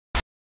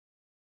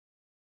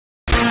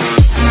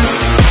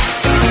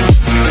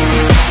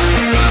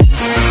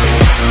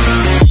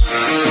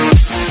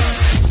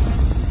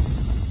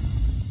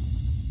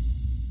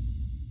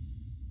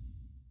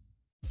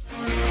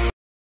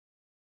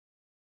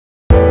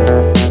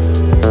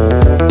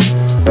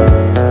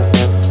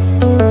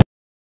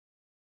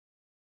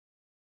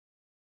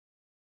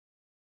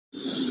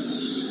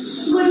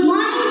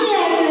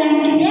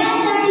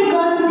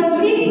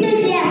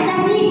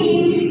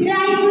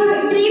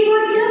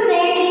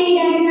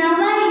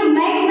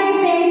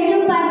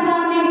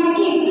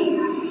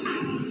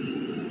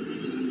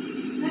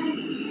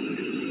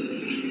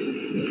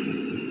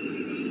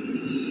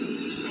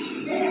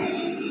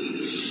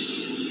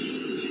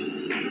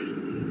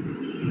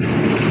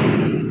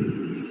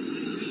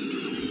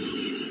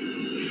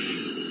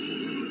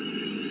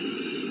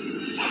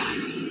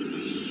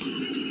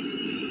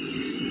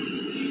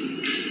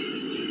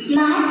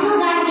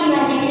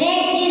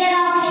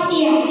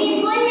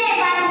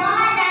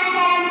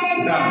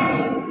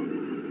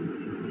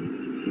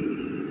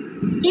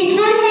His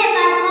full name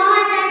was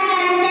Mohandas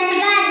Karamchand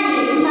Gandhi.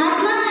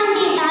 Mahatma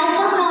Gandhi is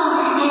also known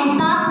as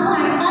Bapu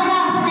and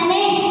Father of the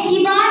nation. He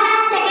born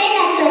on 2nd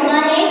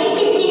October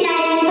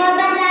 1869 in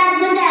Porbandar,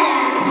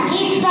 Gujarat.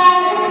 His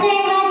father's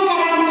name was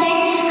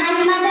Karamchand and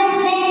mother's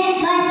name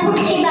was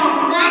Puttiba.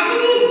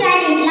 Gandhi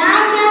studied law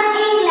from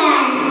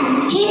England.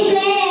 He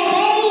played a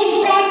very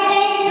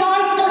important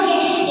role to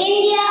get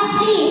India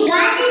free.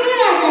 Gandhi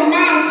was a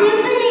man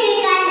simply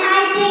and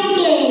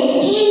high-thinking.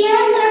 He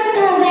used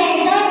to wear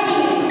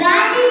dhotis.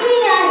 Gandhi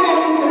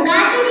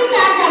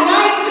was a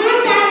word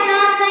truth and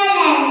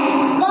non-violence.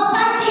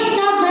 Gopal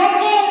Krishna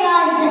Godse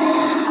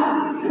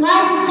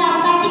was the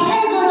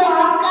political guru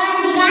of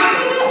Gandhi.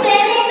 Gandhi's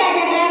favorite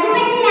brother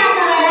Raghupati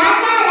Raghava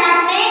Raja Ram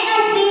made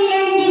us feel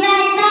and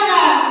divine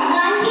power.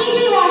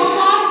 Gandhiji was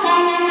shot by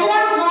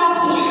Nathuram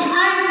Godse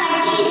on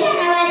 30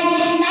 January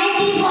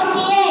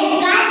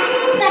 1948.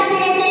 Gandhi's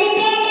birthday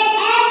celebrated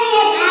every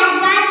year as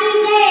Gandhi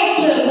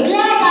Jayanti.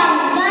 Global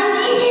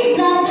Gandhi's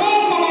birthday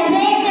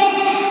celebrated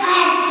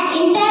as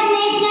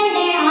International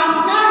Day of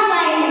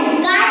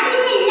Non-Violence.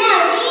 Gandhi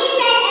loved each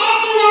and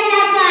every one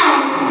of us.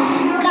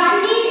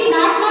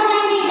 Mahatma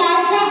Gandhi is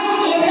also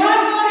a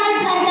role model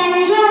for the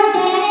new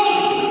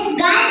generation.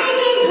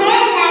 Gandhi's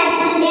whole life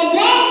is a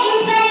great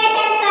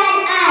inspiration for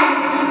us.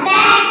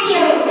 Thank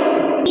you.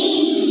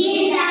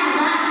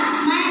 Zindabad,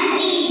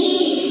 Mantri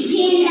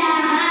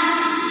Zindabad.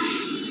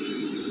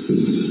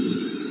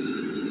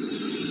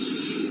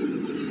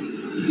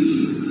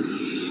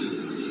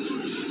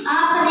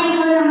 आप सभी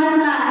को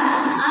नमस्कार।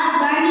 आज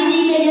गांधी जी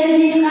के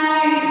जन्मदिन के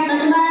कारण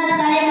स्वच्छ भारत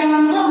कार्यक्रम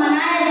हम को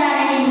मनाए जा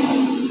रहे हैं।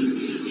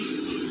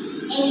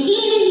 A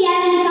clean India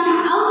will come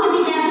out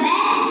with the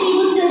best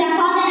tribute to the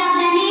father of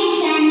the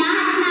nation,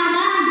 Mahatma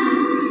Gandhi.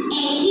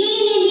 A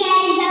clean India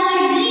is our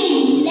dream.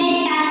 Let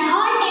us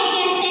all take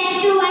a step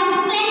towards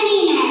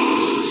cleanliness.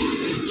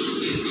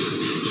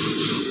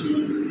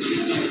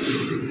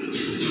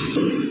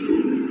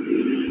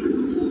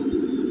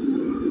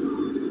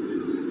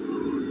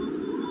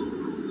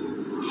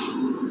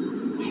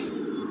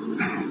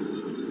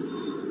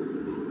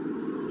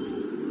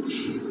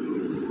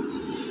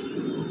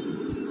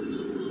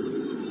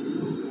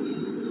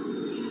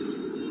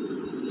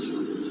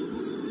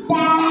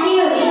 Thank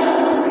you.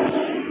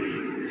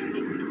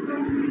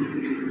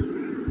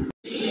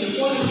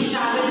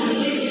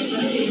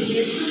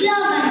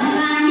 Slogans.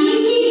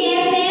 Gandhiji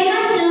gave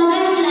famous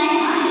slogans like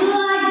 "Do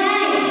or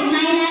die,"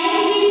 "My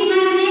life is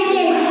my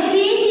message,"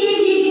 "Peace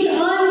is its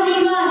own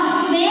reward,"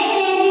 "Where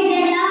there is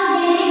a love,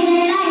 there is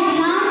a life,"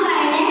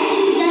 "Non-violence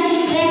is the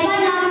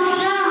weapon of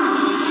strong."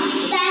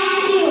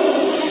 Thank you.